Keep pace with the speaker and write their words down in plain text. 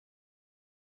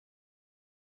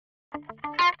Hi,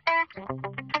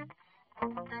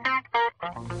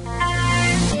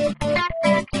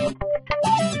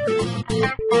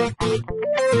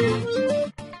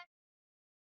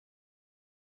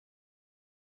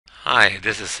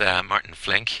 this is Martin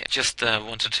Flink. I just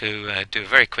wanted to do a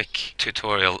very quick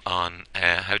tutorial on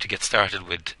how to get started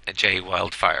with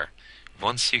J-WildFire.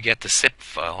 Once you get the zip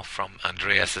file from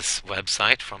Andreas's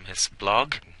website, from his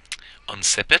blog,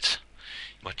 unzip it.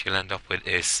 What you'll end up with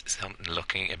is something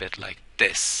looking a bit like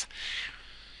this.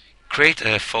 Create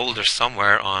a folder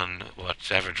somewhere on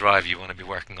whatever drive you want to be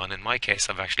working on. In my case,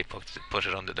 I've actually put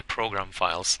it under the program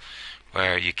files,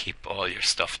 where you keep all your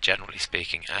stuff, generally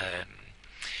speaking,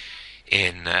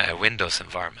 in a Windows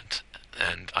environment.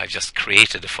 And I've just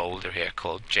created a folder here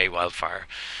called J-WildFire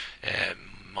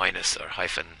minus or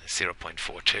hyphen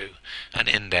 0.42, and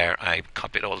in there I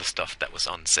copied all the stuff that was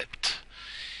unzipped.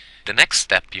 The next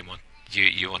step you want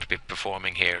to be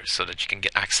performing here, so that you can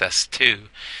get access to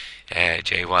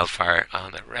J-WildFire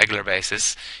on a regular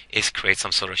basis, is create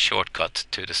some sort of shortcut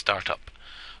to the startup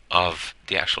of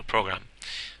the actual program,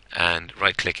 and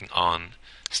right clicking on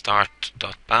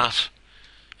start.bat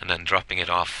and then dropping it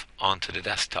off onto the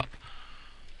desktop.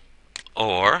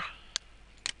 Or,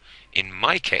 in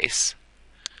my case,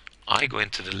 I go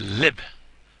into the lib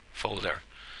folder,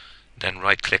 then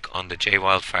right click on the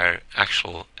J-WildFire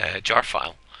actual jar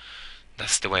file.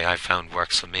 That's the way I found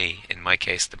works for me. In my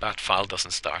case, the bat file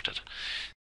doesn't start it.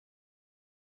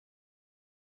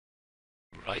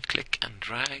 Right click and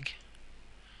drag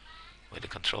with the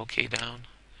control key down,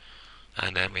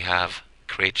 and then we have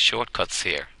create shortcuts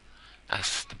here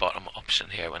as the bottom option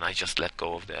here. When I just let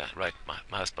go of the right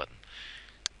mouse button,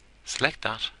 select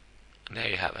that, and there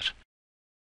you have it.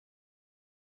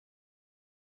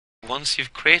 Once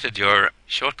you've created your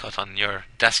shortcut on your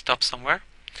desktop somewhere,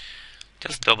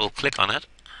 just double click on it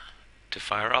to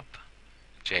fire up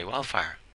J-WildFire.